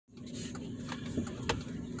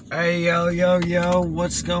Hey, yo,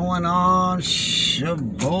 what's going on? It's your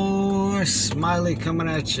boy Smiley coming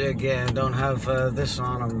at you again. Don't have this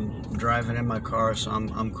on. I'm driving in my car, so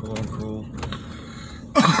I'm cool.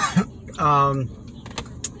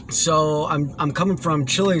 So I'm coming from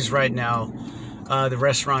Chili's right now, the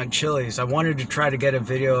restaurant Chili's. I wanted to try to get a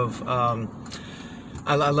video of.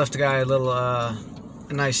 I left the guy a little a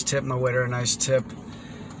nice tip, my waiter a nice tip,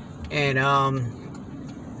 and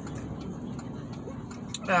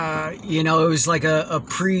you know, it was like a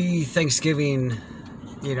pre-Thanksgiving,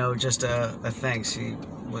 you know, just a thanks. He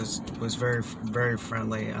was very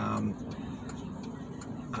friendly. I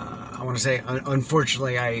want to say,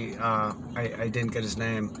 unfortunately, I didn't get his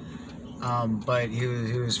name, but he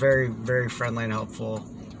was very friendly and helpful.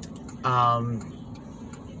 And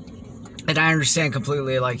I understand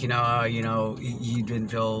completely, like, he didn't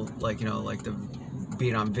feel like, like the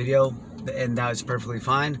being on video, and that's perfectly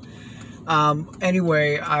fine.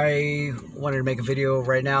 Anyway, I wanted to make a video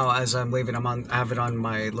right now as I'm leaving. I have it on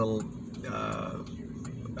my little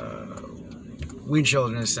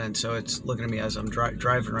windshield in a sense, so it's looking at me as I'm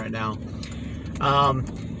driving right now.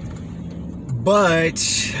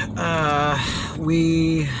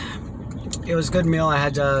 It was a good meal. I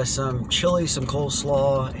had some chili, some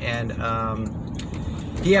coleslaw, and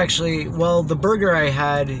he actually, well, the burger I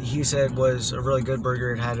had, he said was a really good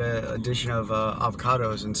burger. It had an addition of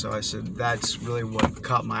avocados, and so I said that's really what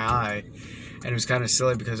caught my eye. And it was kind of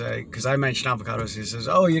silly because I mentioned avocados. He says,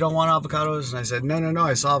 "Oh, you don't want avocados?" And I said, "No,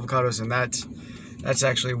 I saw avocados, and that's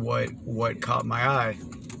actually what caught my eye."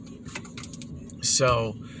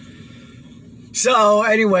 So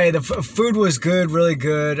anyway, the food was good, really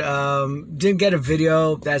good. Didn't get a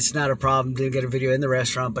video. That's not a problem. Didn't get a video in the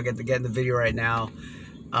restaurant, but getting the video right now.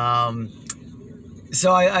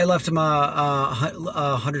 So I left him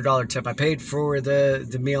a $100 tip. I paid for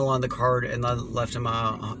the meal on the card, and I left him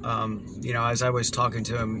you know, as I was talking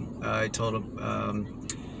to him, I told him,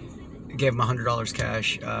 gave him $100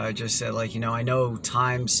 cash. Just said, like, I know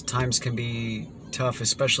times can be tough,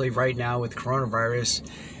 especially right now with coronavirus,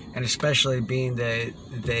 and especially being that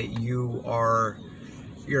you're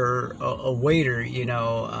a waiter.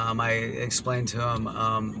 I explained to him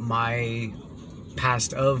my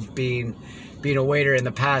past of being a waiter in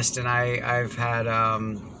the past, and I've had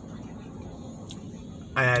I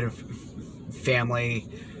had family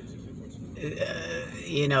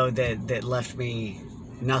that left me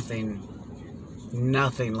nothing,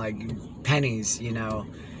 like pennies.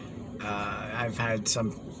 I've had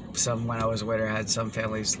some when I was a waiter, I had some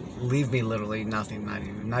families leave me literally nothing,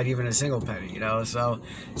 not even a single penny. So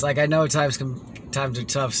it's like, I know times are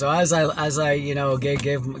tough. So as I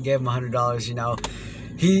gave him $100.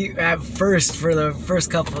 He at first, for the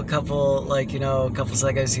first couple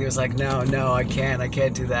seconds, he was like, no, I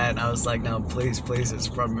can't do that. And I was like, no, please, it's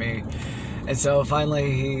from me. And so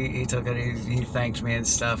finally he took it. He thanked me and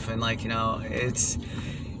stuff. And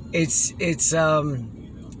it's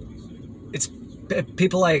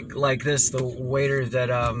people like this, the waiter that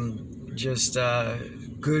just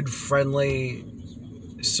good, friendly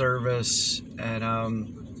service. And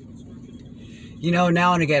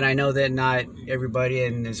now and again, I know that not everybody,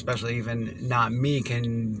 and especially even not me,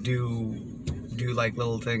 can do like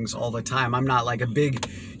little things all the time. I'm not like a big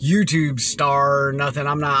YouTube star or nothing.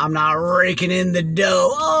 I'm not raking in the dough.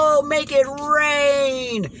 Oh, make it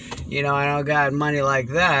rain. I don't got money like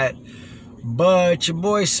that. But your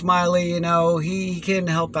boy Smiley, he can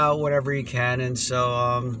help out whatever he can, and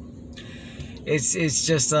so it's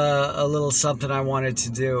just a little something I wanted to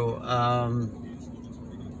do.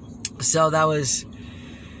 So that was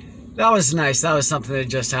nice. That was something that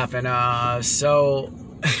just happened. So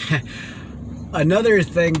another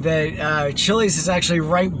thing, that Chili's is actually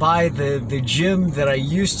right by the gym that I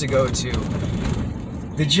used to go to.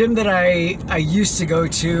 The gym that I used to go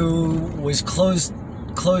to was closed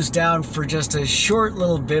down for just a short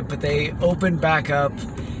little bit, but they opened back up,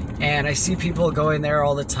 and I see people going there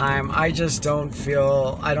all the time. I just don't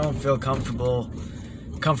feel comfortable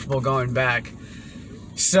going back.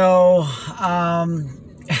 So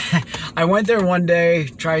I went there one day,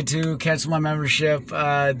 tried to cancel my membership.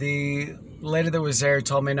 The lady that was there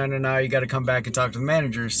told me, no, you got to come back and talk to the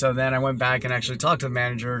manager. So then I went back and actually talked to the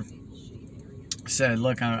manager. Said,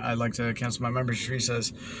 look, I'd like to cancel my membership. He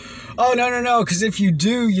says, oh, no, because if you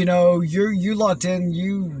do, you locked in,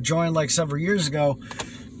 you joined like several years ago.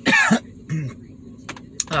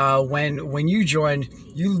 When you joined,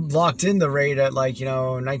 you locked in the rate at like,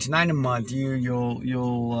 $99 a month.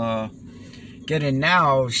 You'll get in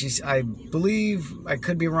now. I believe, I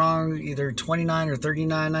could be wrong, either $29 or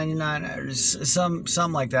 $39.99 or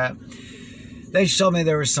something like that. they just told me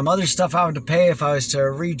there was some other stuff I had to pay if I was to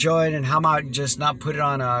rejoin, and how about just not put it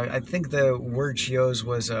on a, I think the word she used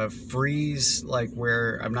was a freeze, like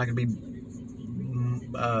where I'm not going to be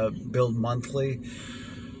billed monthly.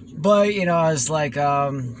 But, you know, I was like,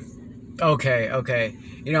 okay.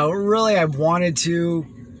 You know, really, I wanted to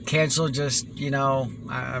cancel, just, you know,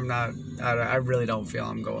 I really don't feel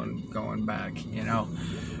I'm going back, you know.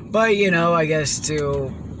 But, you know, I guess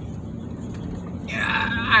to,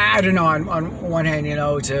 I don't know, on one hand, you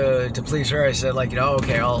know, to please her, I said, like, you know,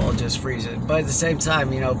 okay, I'll just freeze it. But at the same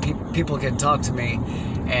time, you know, people can talk to me,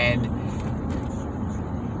 and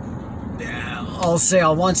I'll say I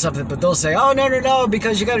want something, but they'll say, oh, no,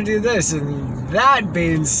 because you got to do this. And that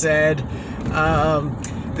being said,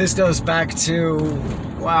 this goes back to,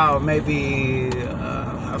 wow, maybe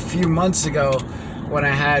a few months ago when I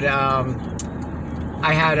had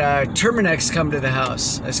Terminex come to the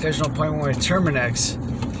house. I scheduled an appointment with Terminex.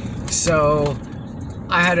 So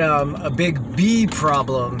I had a big bee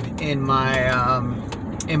problem in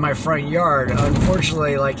my front yard.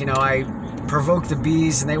 Unfortunately, like, you know, I provoked the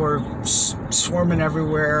bees and they were swarming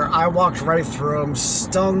everywhere. I walked right through them,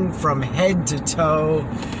 stung from head to toe.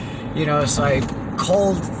 You know, so I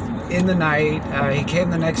called in the night. He came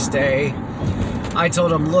the next day. I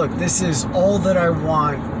told him, look, this is all that I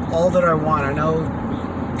want. All that I want. I know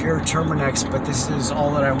you're Terminex, but this is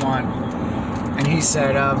all that I want. And he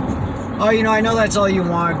said, oh, you know, I know that's all you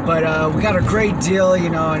want, but we got a great deal, you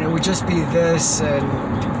know, and it would just be this, and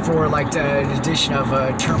for like an addition of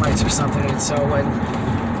termites or something. And so when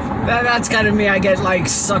that's kind of me, I get like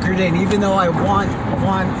suckered in, even though I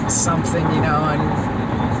want something, you know. And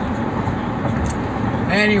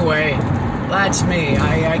anyway, that's me.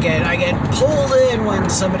 I get pulled in when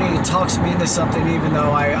somebody talks me into something, even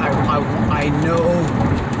though I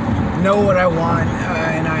know what I want,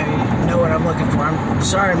 and I know what I'm looking for. I'm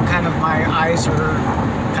sorry, my eyes are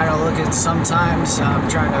kind of looking sometimes. I'm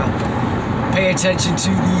trying to pay attention to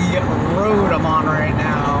the road I'm on right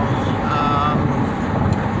now.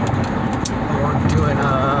 We're doing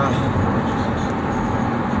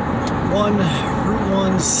Route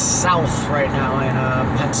 1 South right now in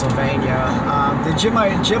Pennsylvania. The gym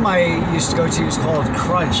I used to go to is called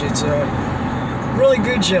Crunch. It's a really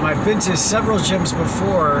good gym. I've been to several gyms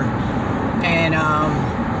before, and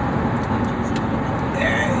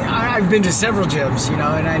I've been to several gyms, you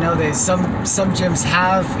know, and I know that some gyms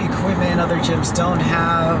have equipment, other gyms don't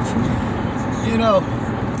have, you know.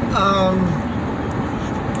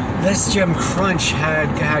 This gym Crunch had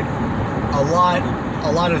a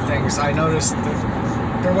lot of things. I noticed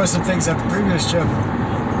that there was some things at the previous gym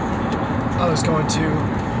I was going to.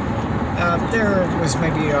 There was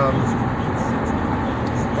maybe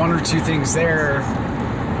one or two things there,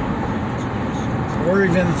 or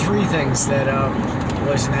even three things that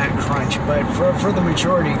wasn't at Crunch. But for the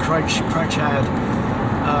majority, Crunch had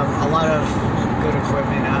a lot of good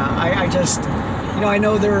equipment. I just, you know, I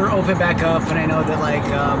know they're open back up, and I know that, like,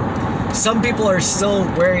 some people are still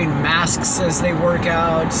wearing masks as they work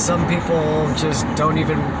out. Some people just don't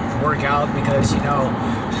even work out because, you know,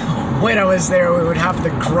 when I was there, we would have the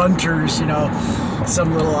grunters, you know,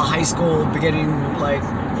 some little high school beginning, like,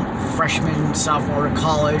 freshman, sophomore to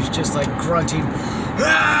college, just like grunting,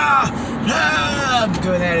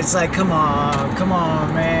 doing that. It's like, come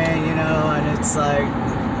on, man, you know. And it's like,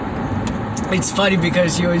 it's funny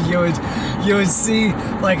because you would see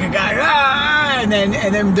like a guy, and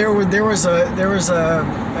then there was a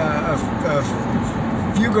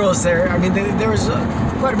few girls there. I mean, there was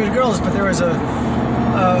quite a bit of girls, but there was a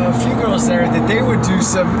few girls there that they would do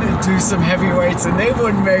some heavy weights, and they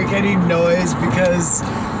wouldn't make any noise because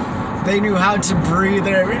they knew how to breathe.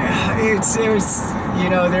 It was, you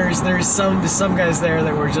know, there's some guys there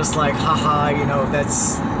that were just like, haha, you know,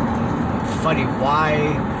 that's funny.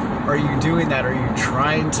 Why are you doing that? Are you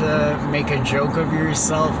trying to make a joke of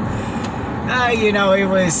yourself? You know, it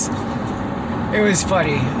was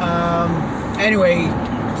funny. Anyway,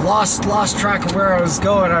 lost track of where I was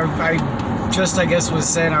going. I guess was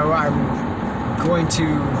saying I'm going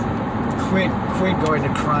to quit going to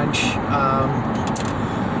Crunch.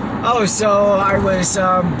 So I was,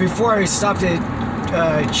 before I stopped at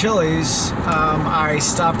Chili's, I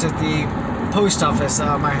stopped at the post office.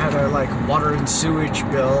 I had a, like, water and sewage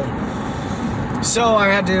bill. So I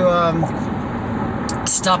had to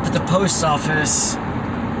stop at the post office,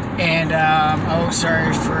 and,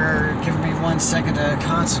 sorry for giving me 1 second to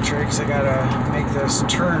concentrate, because I gotta make this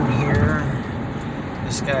turn here.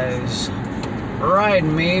 This guy's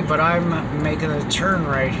riding me, but I'm making a turn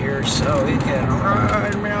right here, so he can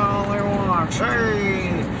ride me all he wants.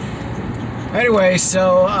 Hey! Anyway,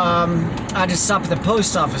 so I had to stop at the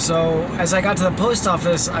post office. So as I got to the post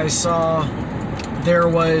office, I saw there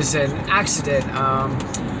was an accident.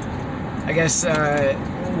 I guess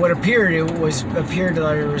what appeared that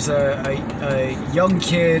there was a young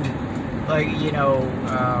kid, like, you know,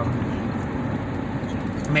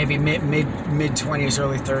 maybe mid 20s,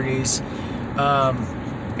 early 30s.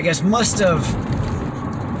 I guess must have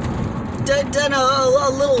done a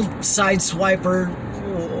little side swipe or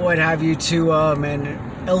what have you to an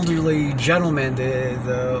elderly gentleman.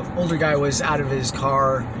 The older guy was out of his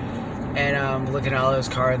car and looking out of his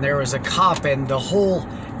car, and there was a cop, and the whole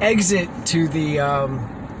exit to the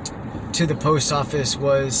post office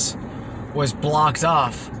was blocked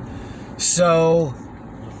off. So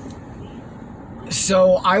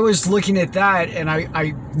I was looking at that, and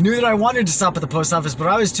I knew that I wanted to stop at the post office, but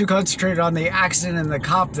I was too concentrated on the accident and the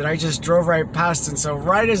cop that I just drove right past. And so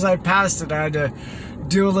right as I passed it, I had to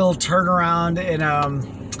do a little turnaround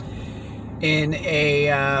in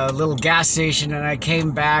a little gas station, and I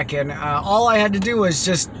came back, and all I had to do was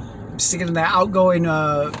just stick it in the outgoing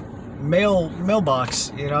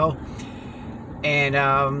mailbox, you know. And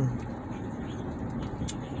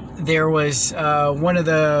there was one of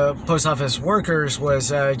the post office workers was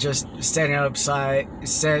just standing outside,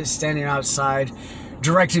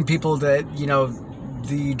 directing people that, you know,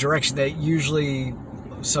 the direction that usually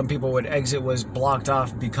some people would exit was blocked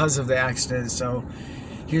off because of the accident. So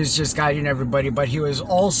he was just guiding everybody, but he was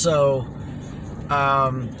also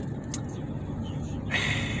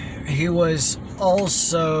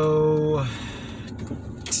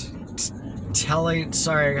telling.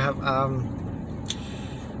 Sorry,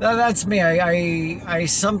 that's me. I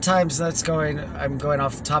sometimes I'm going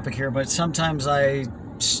off the topic here, but sometimes I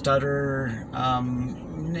stutter.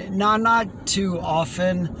 Not too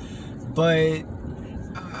often, but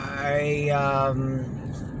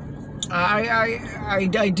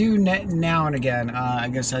I do now and again. I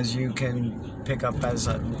guess, as you can pick up, as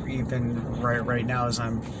even right now as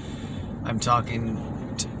I'm talking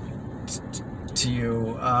to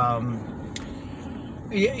you.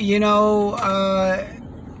 You know,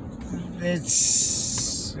 it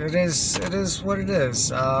is what it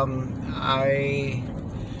is.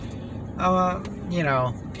 You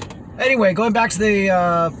know. Anyway, going back to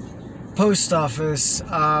the post office.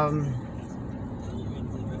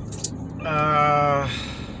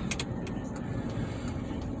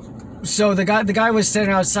 So the guy was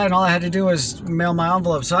standing outside, and all I had to do was mail my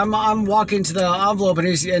envelope. So I'm walking to the envelope,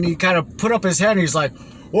 and he kind of put up his hand. And he's like,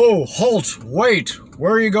 "Whoa, halt! Wait,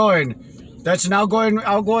 where are you going? That's an outgoing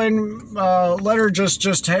letter.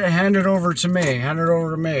 Just hand it over to me. Hand it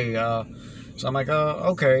over to me." So I'm like,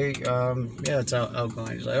 okay, yeah, it's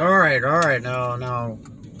outgoing. He's like, all right, no,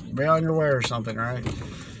 be on your way or something, right?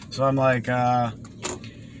 So I'm like,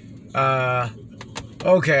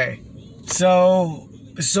 okay. So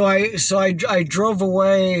I drove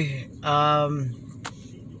away,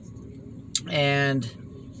 and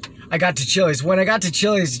I got to Chili's. When I got to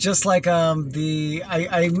Chili's, just like I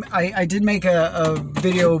did make a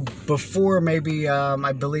video before, maybe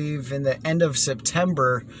I believe in the end of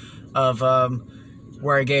September, of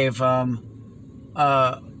where I gave a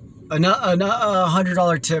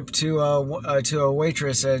 $100 tip to a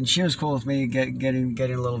waitress, and she was cool with me getting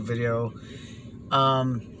a little video.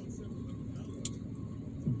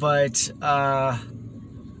 But I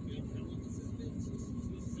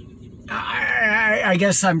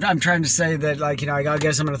guess I'm trying to say that, like, you know, I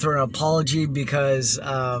guess I'm gonna throw an apology, because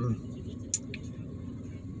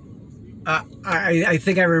I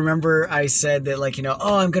think I remember I said that, like, you know,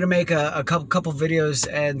 oh, I'm gonna make a couple videos,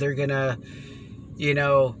 and they're gonna, you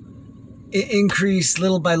know, increase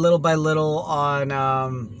little by little on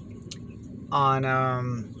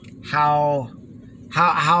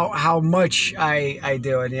how much I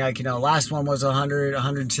do. And, like, you know, last one was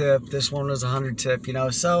 100 tip, this one was 100 tip, you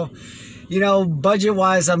know. So, you know, budget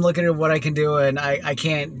wise, I'm looking at what I can do, and I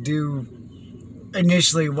can't do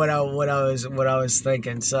initially what I was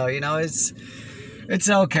thinking. So, you know, it's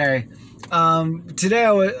okay. Today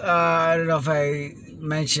I don't know if I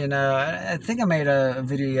mentioned, I think I made a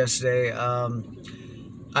video yesterday.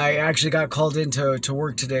 I actually got called in to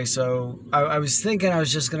work today, so I was thinking I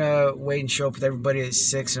was just gonna wait and show up with everybody at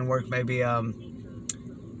 6 and work maybe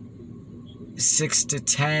 6 to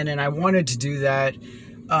 10, and I wanted to do that.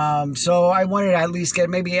 So I wanted to at least get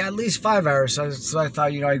maybe at least 5 hours. So I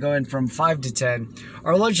thought, you know, I'd go in from 5 to 10.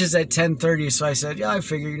 Our lunch is at 10:30, so I said, yeah, I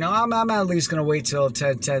figure, you know, I'm at least gonna wait till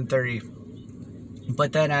 10:30.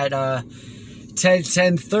 But then at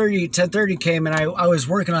 10:30 came, and I was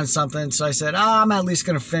working on something, so I said, I'm at least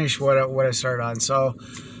gonna finish what I started on. So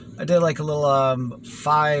I did like a little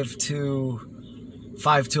 5 to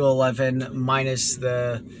 5 to 11 minus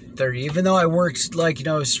the 30. Even though I worked like, you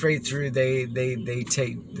know, straight through, they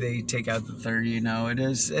take out the 30. You know, it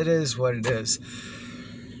is what it is.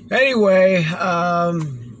 Anyway,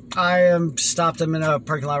 I am stopped. I'm in a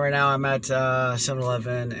parking lot right now. I'm at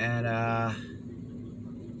 7-Eleven, and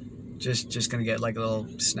just gonna get like a little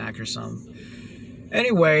snack or something.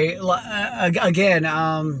 Anyway, again,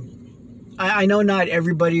 I know not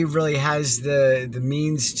everybody really has the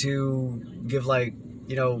means to give, like,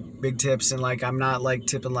 you know, big tips, and like I'm not like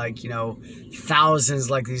tipping like, you know, thousands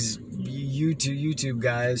like these YouTube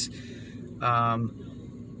guys.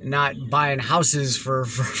 Not buying houses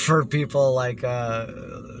for people like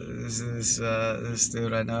this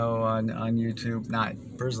dude I know on YouTube. Not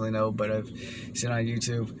personally know, but I've seen on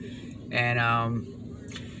YouTube, and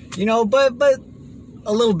you know, but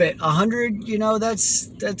a little bit, 100, you know, that's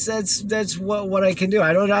what I can do.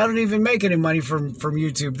 I don't even make any money from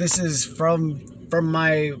YouTube. This is from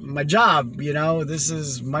my job, you know. This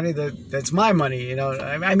is money that's my money, you know.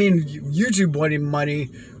 I mean, YouTube money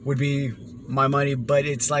would be my money, but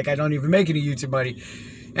it's like I don't even make any YouTube money.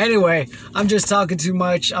 Anyway, I'm just talking too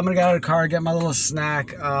much. I'm gonna get out of the car, get my little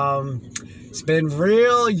snack. It's been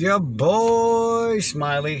real, your boy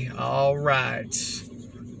Smiley. All right,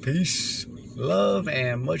 peace, love,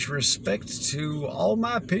 and much respect to all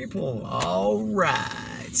my people. All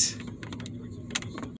right.